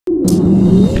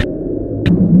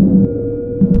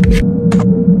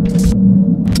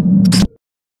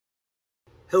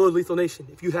Hello Lethal Nation,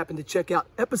 if you happen to check out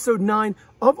episode 9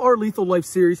 of our Lethal Life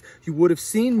series, you would have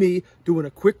seen me doing a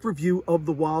quick review of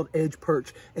the Wild Edge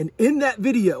perch. And in that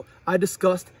video, I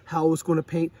discussed how I was going to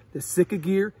paint the Sitka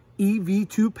Gear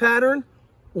EVII pattern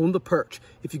on the perch.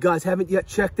 If you guys haven't yet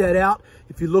checked that out,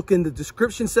 if you look in the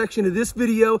description section of this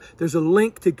video, there's a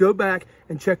link to go back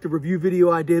and check the review video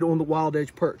I did on the Wild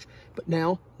Edge perch. But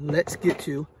now let's get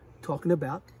to talking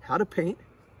about how to paint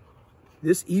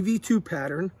this EVII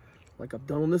pattern like I've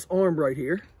done on this arm right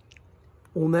here,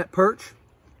 on that perch.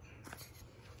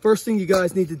 First thing you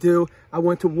guys need to do, I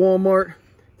went to Walmart.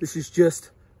 This is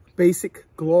just basic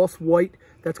gloss white.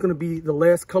 That's gonna be the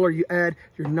last color you add.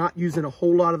 You're not using a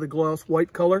whole lot of the gloss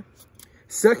white color.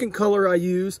 Second color I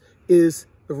use is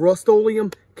the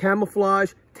Rust-Oleum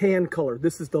Camouflage Tan color.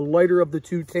 This is the lighter of the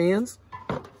two tans.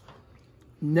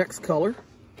 Next color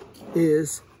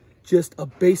is just a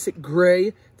basic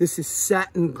gray. This is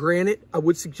satin granite. I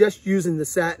would suggest using the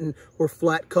satin or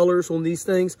flat colors on these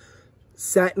things.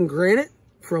 Satin granite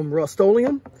from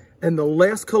Rust-Oleum. And the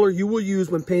last color you will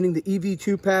use when painting the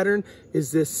EVII pattern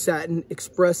is this satin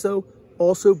espresso,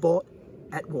 also bought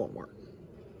at Walmart.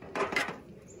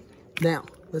 Now,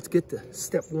 let's get to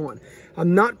step 1.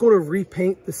 I'm not going to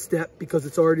repaint the step because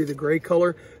it's already the gray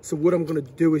color. So what I'm going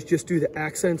to do is just do the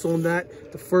accents on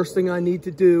that. The first thing I need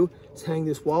to do is hang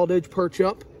this Wild Edge perch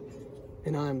up,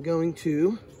 and I'm going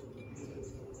to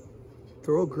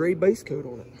throw a gray base coat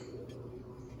on it.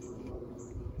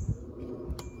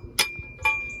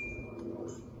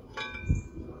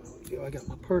 I got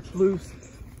my perch loose,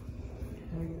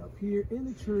 hanging up here in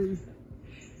the tree.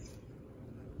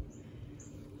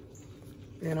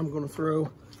 And I'm going to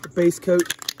throw the base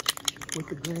coat with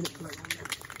the granite clay on there.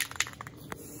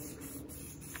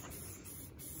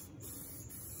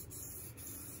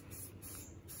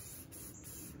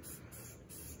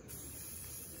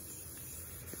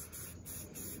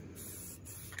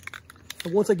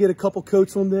 So once I get a couple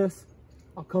coats on this,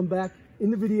 I'll come back in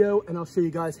the video and I'll show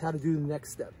you guys how to do the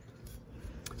next step.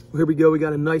 Well, here we go. We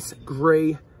got a nice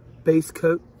gray base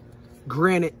coat,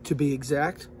 granite to be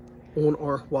exact, on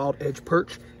our Wild Edge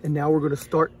perch. And now we're going to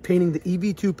start painting the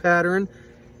EVII pattern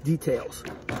details.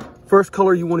 First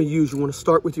color you want to use, you want to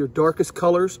start with your darkest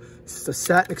colors. This is a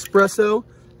satin espresso.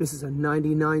 This is a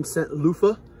 99-cent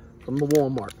loofah from the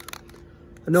Walmart.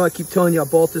 I know I keep telling you I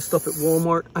bought this stuff at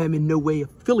Walmart. I am in no way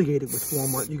affiliated with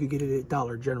Walmart. You could get it at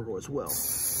Dollar General as well.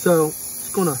 So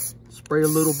just gonna spray a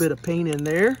little bit of paint in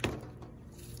there.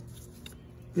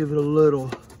 Give it a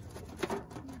little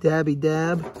dabby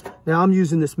dab. Now I'm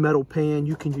using this metal pan.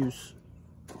 You can use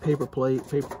paper plate,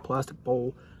 plastic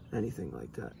bowl, anything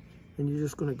like that. And you're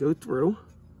just gonna go through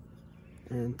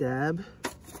and dab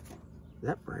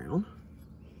that brown,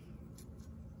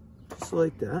 just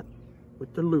like that,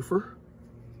 with the loofah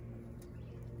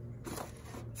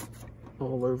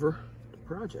all over the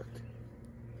project.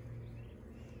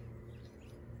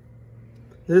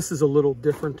 This is a little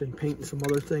different than painting some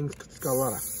other things because it's got a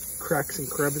lot of cracks and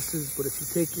crevices, but if you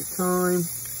take your time,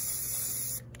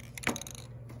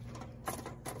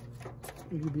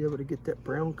 you'll be able to get that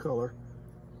brown color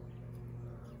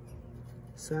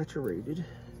saturated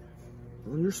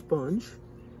on your sponge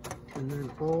and then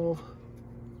all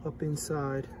up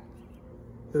inside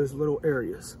those little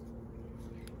areas.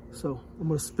 So I'm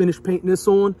going to finish painting this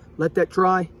on, let that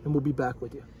dry, and we'll be back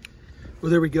with you. Well,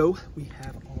 there we go. We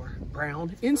have our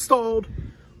brown installed.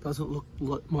 Doesn't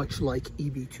look much like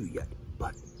EVII yet,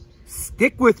 but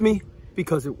stick with me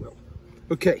because it will.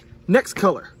 Okay, next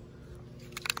color.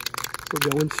 We're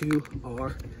going to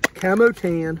our camo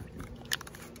tan.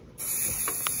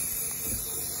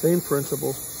 Same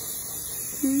principle.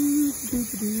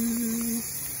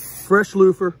 Fresh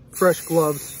loofah, fresh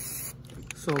gloves,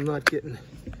 so I'm not getting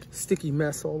sticky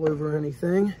mess all over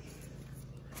anything.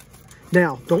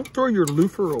 Now, don't throw your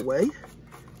loofah away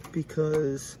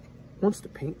because once the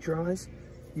paint dries,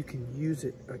 you can use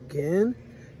it again.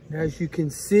 And as you can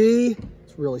see,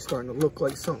 it's really starting to look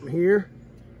like something here.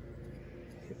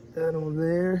 Get that on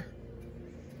there.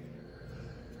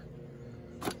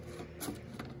 A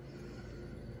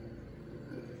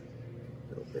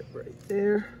little bit right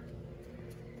there.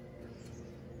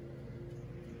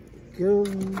 There you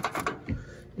go.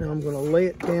 Now I'm going to lay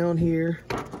it down here,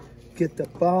 get the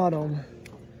bottom,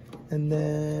 and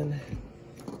then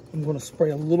I'm going to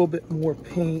spray a little bit more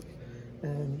paint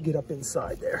and get up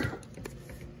inside there.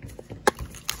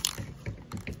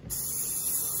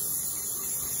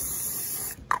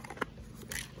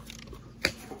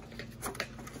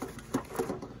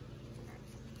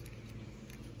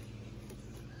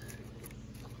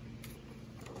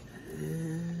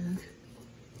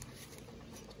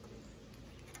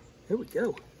 There we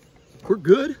go. We're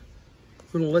good.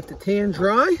 We're gonna let the tan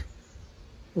dry.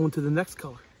 On to the next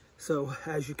color. So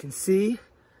as you can see,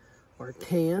 our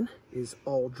tan is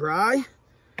all dry.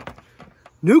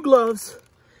 New gloves.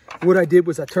 What I did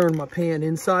was I turned my pan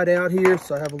inside out here,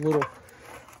 so I have a little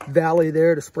valley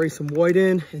there to spray some white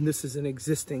in, and this is an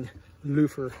existing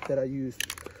loofah that I used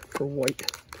for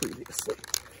white previously.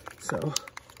 So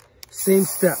same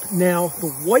step. Now the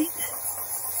white,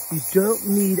 you don't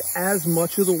need as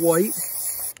much of the white,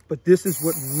 but this is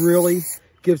what really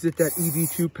gives it that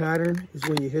EV2 pattern, is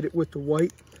when you hit it with the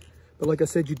white. But like I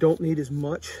said, you don't need as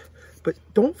much, but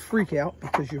don't freak out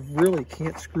because you really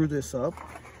can't screw this up.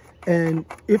 And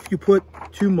if you put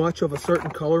too much of a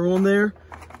certain color on there,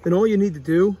 then all you need to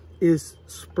do is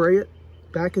spray it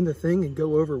back in the thing and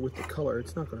go over with the color.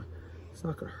 It's not gonna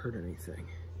hurt anything.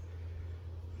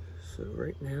 So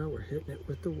right now we're hitting it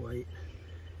with the white.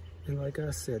 And like I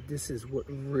said, this is what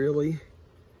really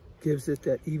gives it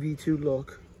that EV2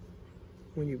 look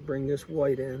when you bring this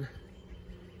white in.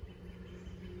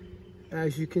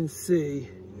 As you can see,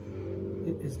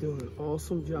 it is doing an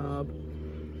awesome job.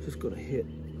 Just gonna hit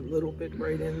a little bit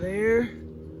right in there.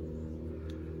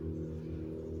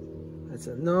 That's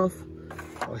enough.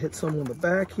 I'll hit some on the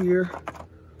back here.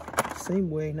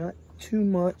 Same way, not too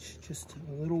much, just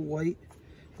a little white.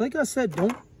 Like I said,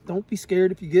 don't be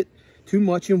scared if you get too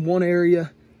much in one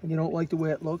area and you don't like the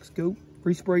way it looks. Go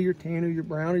respray your tan or your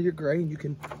brown or your gray, and you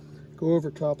can go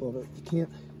over top of it. You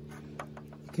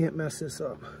can't mess this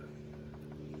up.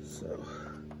 So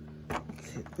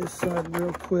let's hit this side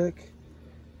real quick.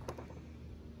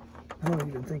 I don't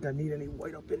even think I need any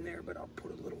white up in there, but I'll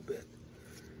put a little bit.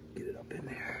 Get it up in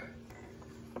there.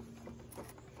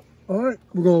 All right,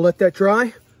 we're gonna let that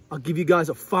dry. I'll give you guys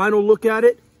a final look at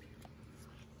it.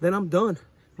 Then I'm done.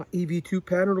 My EV2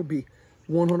 pattern will be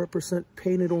 100%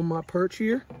 painted on my perch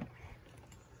here.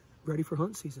 Ready for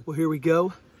hunt season. Well, here we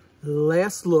go.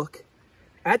 Last look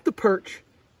at the perch.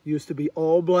 Used to be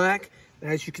all black.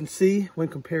 As you can see, when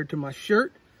compared to my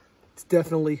shirt, it's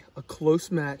definitely a close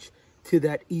match to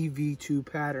that EV2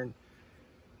 pattern.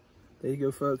 There you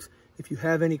go, folks. If you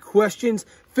have any questions,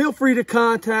 feel free to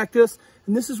contact us.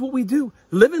 And this is what we do.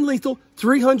 Living lethal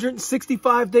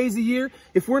 365 days a year.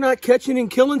 If we're not catching and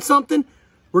killing something,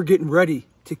 we're getting ready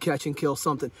to catch and kill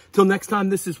something. Till next time,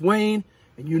 this is Wayne,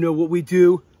 and you know what we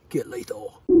do. Get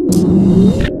lethal.